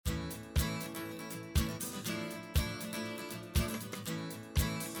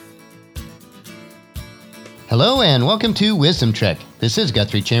Hello and welcome to Wisdom Trek. This is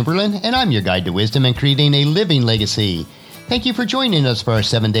Guthrie Chamberlain, and I'm your guide to wisdom and creating a living legacy. Thank you for joining us for our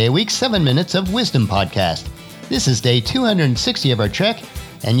 7-day-a-week, 7 Minutes of Wisdom podcast. This is day 260 of our trek,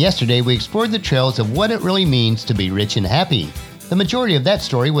 and yesterday we explored the trails of what it really means to be rich and happy. The majority of that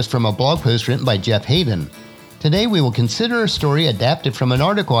story was from a blog post written by Jeff Haden. Today we will consider a story adapted from an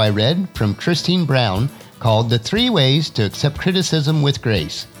article I read from Christine Brown called The 3 Ways to Accept Criticism with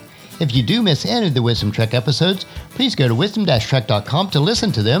Grace. If you do miss any of the Wisdom Trek episodes, please go to wisdom-trek.com to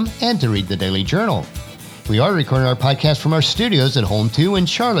listen to them and to read the daily journal. We are recording our podcast from our studios at Home 2 in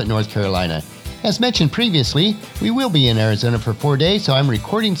Charlotte, North Carolina. As mentioned previously, we will be in Arizona for 4 days, so I'm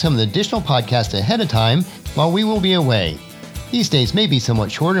recording some of the additional podcasts ahead of time while we will be away. These days may be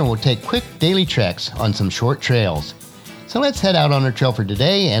somewhat shorter and we'll take quick daily treks on some short trails. So let's head out on our trail for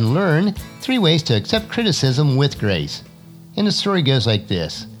today and learn 3 ways to accept criticism with grace. And the story goes like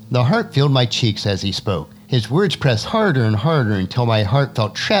this. The heart filled my cheeks as he spoke. His words pressed harder and harder until my heart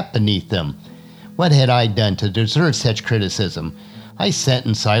felt trapped beneath them. What had I done to deserve such criticism? I sat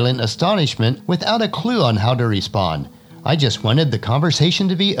in silent astonishment without a clue on how to respond. I just wanted the conversation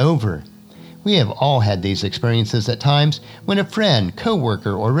to be over. We have all had these experiences at times when a friend,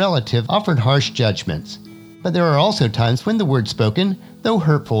 coworker, or relative offered harsh judgments. But there are also times when the words spoken, though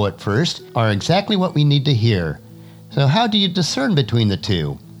hurtful at first, are exactly what we need to hear. So how do you discern between the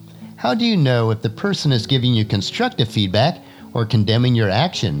two? How do you know if the person is giving you constructive feedback or condemning your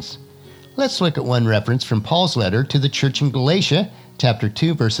actions? Let's look at one reference from Paul's letter to the church in Galatia, chapter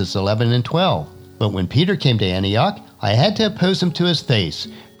 2, verses 11 and 12. But when Peter came to Antioch, I had to oppose him to his face,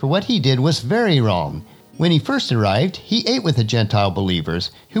 for what he did was very wrong. When he first arrived, he ate with the Gentile believers,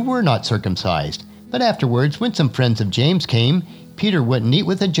 who were not circumcised. But afterwards, when some friends of James came, Peter wouldn't eat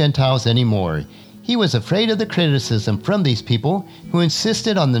with the Gentiles anymore. He was afraid of the criticism from these people who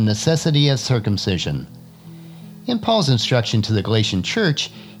insisted on the necessity of circumcision. In Paul's instruction to the Galatian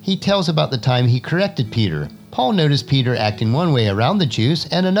church, he tells about the time he corrected Peter. Paul noticed Peter acting one way around the Jews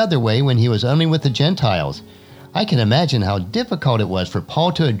and another way when he was only with the Gentiles. I can imagine how difficult it was for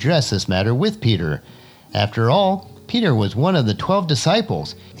Paul to address this matter with Peter. After all, Peter was one of the 12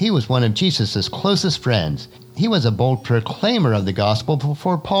 disciples. He was one of Jesus' closest friends. He was a bold proclaimer of the gospel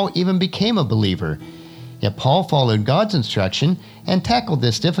before Paul even became a believer. Yet Paul followed God's instruction and tackled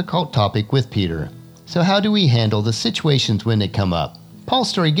this difficult topic with Peter. So how do we handle the situations when they come up? Paul's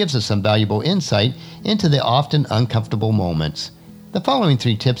story gives us some valuable insight into the often uncomfortable moments. The following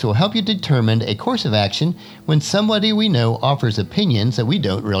 3 tips will help you determine a course of action when somebody we know offers opinions that we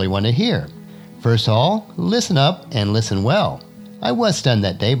don't really want to hear. First of all, listen up and listen well. I was stunned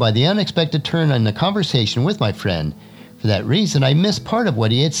that day by the unexpected turn in the conversation with my friend. For that reason, I missed part of what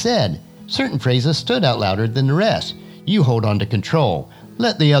he had said. Certain phrases stood out louder than the rest. You hold on to control.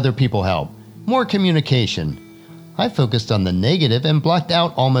 Let the other people help. More communication. I focused on the negative and blocked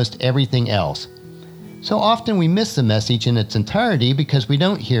out almost everything else. So often we miss the message in its entirety because we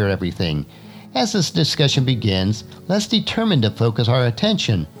don't hear everything. As this discussion begins, let's determine to focus our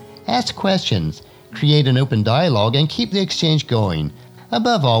attention. Ask questions. Create an open dialogue and keep the exchange going.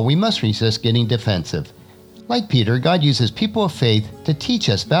 Above all, we must resist getting defensive. Like Peter, God uses people of faith to teach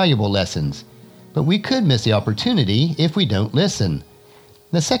us valuable lessons. But we could miss the opportunity if we don't listen.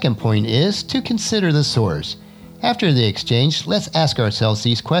 The second point is to consider the source. After the exchange, let's ask ourselves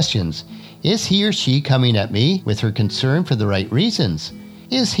these questions. Is he or she coming at me with her concern for the right reasons?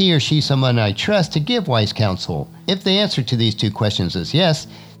 Is he or she someone I trust to give wise counsel? If the answer to these 2 questions is yes,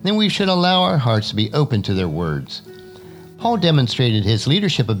 then we should allow our hearts to be open to their words. Paul demonstrated his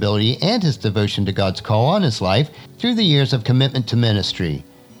leadership ability and his devotion to God's call on his life through the years of commitment to ministry.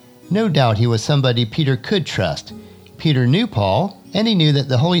 No doubt he was somebody Peter could trust. Peter knew Paul, and he knew that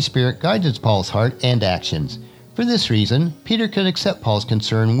the Holy Spirit guided Paul's heart and actions. For this reason, Peter could accept Paul's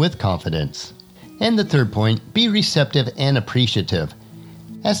concern with confidence. And the third point, be receptive and appreciative.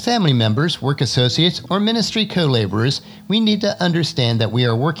 As family members, work associates, or ministry co-laborers, we need to understand that we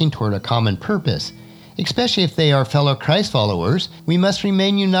are working toward a common purpose. Especially if they are fellow Christ followers, we must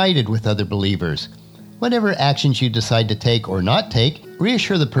remain united with other believers. Whatever actions you decide to take or not take,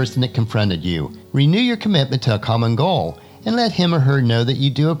 reassure the person that confronted you. Renew your commitment to a common goal, and let him or her know that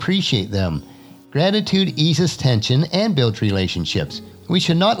you do appreciate them. Gratitude eases tension and builds relationships. We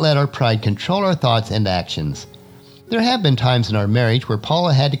should not let our pride control our thoughts and actions. There have been times in our marriage where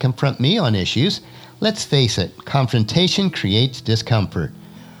Paula had to confront me on issues. Let's face it, confrontation creates discomfort.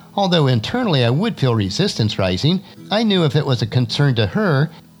 Although internally I would feel resistance rising, I knew if it was a concern to her,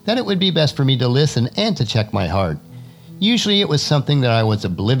 that it would be best for me to listen and to check my heart. Usually it was something that I was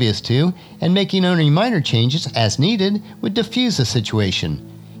oblivious to, and making only minor changes as needed would diffuse the situation.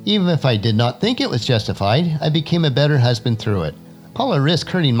 Even if I did not think it was justified, I became a better husband through it. Paula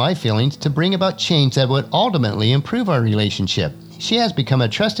risked hurting my feelings to bring about change that would ultimately improve our relationship. She has become a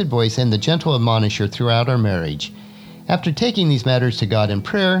trusted voice and the gentle admonisher throughout our marriage. After taking these matters to God in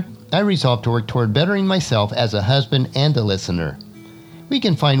prayer, I resolved to work toward bettering myself as a husband and a listener. We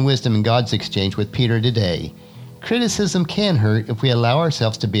can find wisdom in God's exchange with Peter today. Criticism can hurt if we allow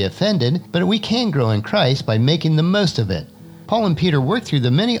ourselves to be offended, but we can grow in Christ by making the most of it. Paul and Peter worked through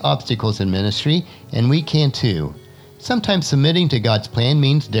the many obstacles in ministry, and we can too. Sometimes submitting to God's plan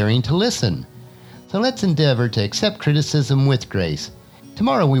means daring to listen. So let's endeavor to accept criticism with grace.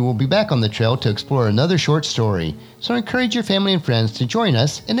 Tomorrow we will be back on the trail to explore another short story, so encourage your family and friends to join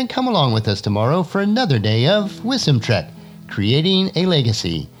us and then come along with us tomorrow for another day of Wisdom Trek, Creating a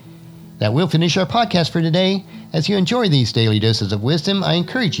Legacy. That will finish our podcast for today. As you enjoy these daily doses of wisdom, I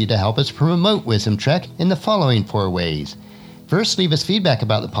encourage you to help us promote Wisdom Trek in the following 4 ways. First, leave us feedback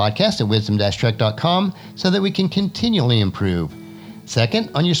about the podcast at wisdom-trek.com so that we can continually improve.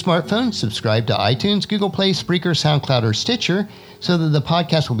 Second, on your smartphone, subscribe to iTunes, Google Play, Spreaker, SoundCloud, or Stitcher so that the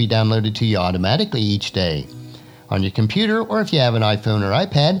podcast will be downloaded to you automatically each day. On your computer, or if you have an iPhone or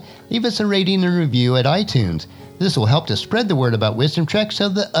iPad, leave us a rating and review at iTunes. This will help to spread the word about Wisdom Trek so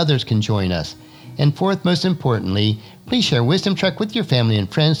that others can join us. And fourth, most importantly, please share Wisdom Trek with your family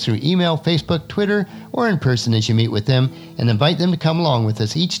and friends through email, Facebook, Twitter, or in person as you meet with them, and invite them to come along with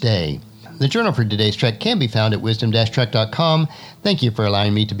us each day. The journal for today's trek can be found at wisdom-trek.com. Thank you for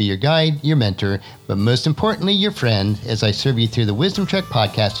allowing me to be your guide, your mentor, but most importantly, your friend, as I serve you through the Wisdom Trek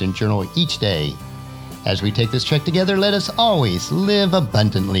podcast and journal each day. As we take this trek together, let us always live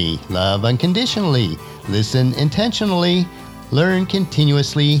abundantly, love unconditionally, listen intentionally, learn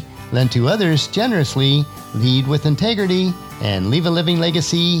continuously, lend to others generously, lead with integrity, and leave a living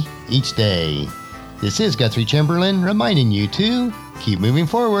legacy each day. This is Guthrie Chamberlain reminding you to keep moving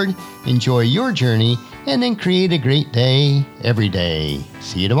forward, enjoy your journey, and then create a great day every day.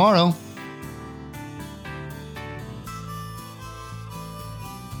 See you tomorrow.